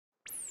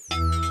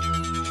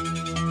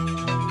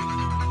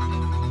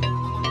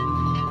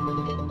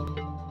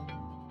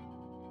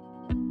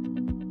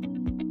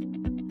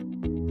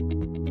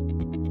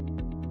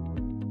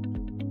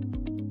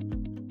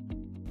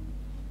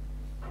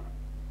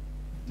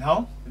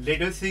Now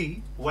let us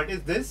see what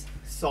is this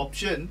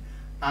sorption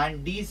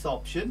and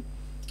desorption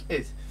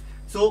is.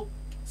 So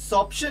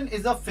sorption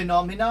is a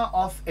phenomena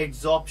of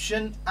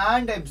adsorption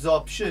and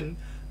absorption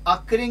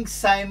occurring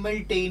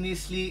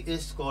simultaneously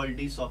is called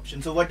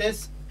desorption. So what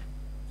is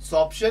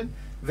sorption?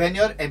 When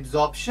your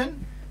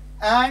absorption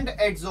and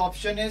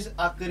adsorption is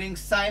occurring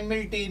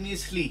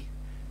simultaneously,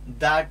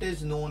 that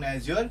is known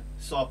as your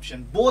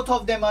sorption. Both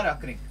of them are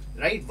occurring,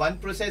 right? One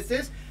process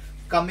is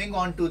coming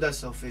onto the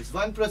surface,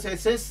 one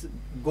process is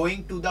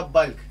going to the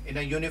bulk in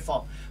a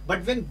uniform,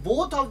 but when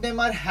both of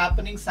them are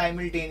happening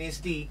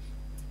simultaneously,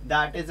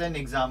 that is an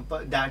example,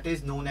 that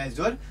is known as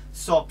your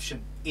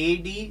sorption.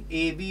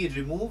 AB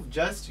remove,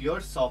 just your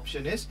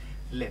sorption is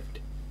left,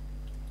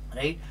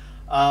 right?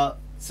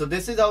 So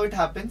this is how it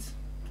happens.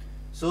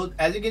 So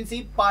as you can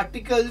see,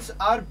 particles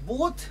are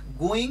both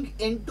going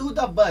into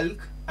the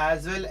bulk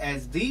as well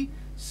as the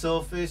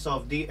surface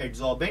of the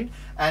adsorbent,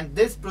 and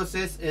this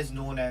process is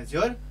known as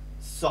your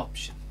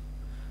sorption,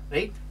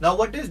 right? Now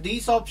what is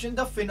desorption?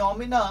 The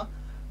phenomena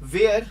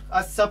where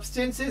a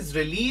substance is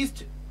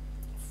released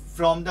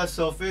from the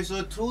surface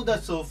or through the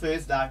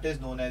surface, that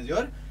is known as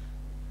your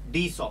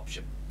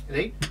desorption,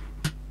 right?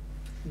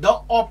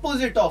 The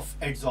opposite of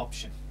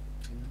adsorption,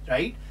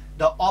 right?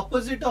 The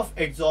opposite of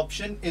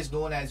adsorption is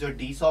known as your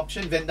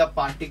desorption. When the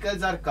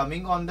particles are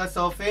coming on the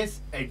surface,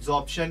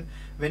 adsorption.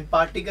 When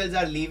particles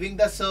are leaving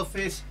the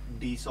surface,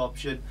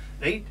 desorption,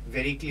 right?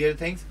 Very clear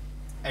things.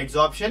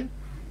 Adsorption,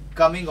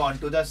 coming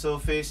onto the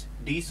surface,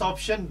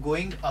 desorption,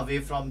 going away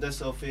from the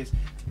surface.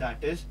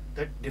 That is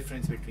the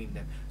difference between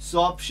them.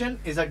 Sorption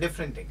is a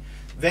different thing.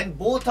 When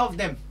both of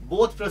them,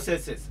 both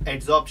processes,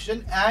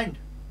 adsorption and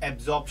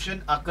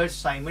absorption, occurs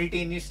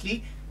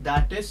simultaneously,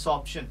 that is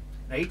sorption,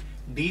 right?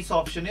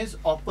 Desorption is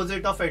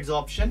opposite of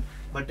adsorption,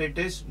 but it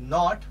is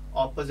not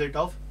opposite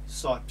of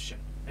sorption,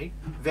 right?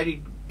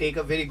 Take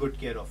a very good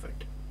care of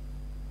it.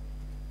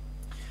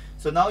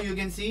 So now you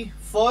can see,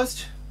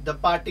 first the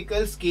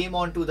particles came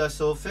onto the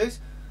surface,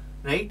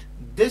 right?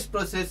 This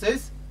process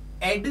is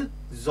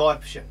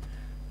adsorption,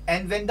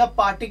 and when the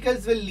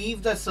particles will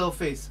leave the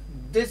surface,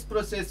 this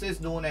process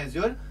is known as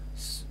your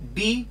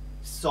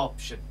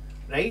desorption,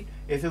 right?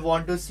 If you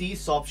want to see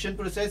sorption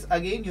process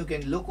again, you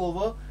can look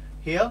over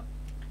here.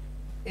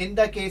 In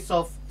the case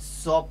of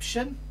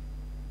sorption,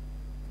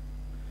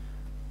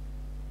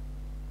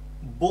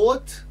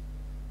 both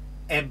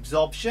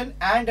absorption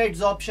and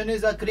adsorption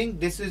is occurring.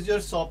 This is your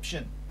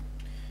sorption.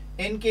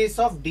 In case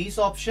of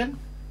desorption,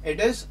 it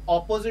is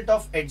opposite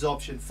of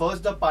adsorption.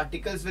 First the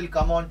particles will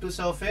come onto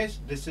surface,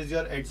 this is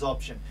your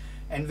adsorption,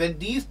 and when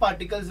these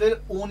particles will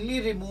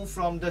only remove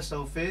from the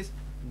surface,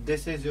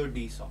 this is your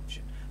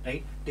desorption,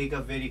 right? Take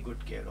a very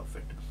good care of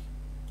it.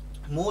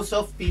 Most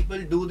of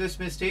people do this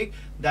mistake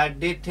that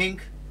they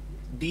think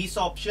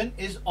desorption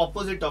is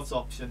opposite of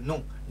sorption.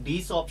 No,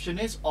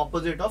 desorption is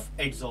opposite of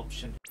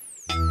adsorption.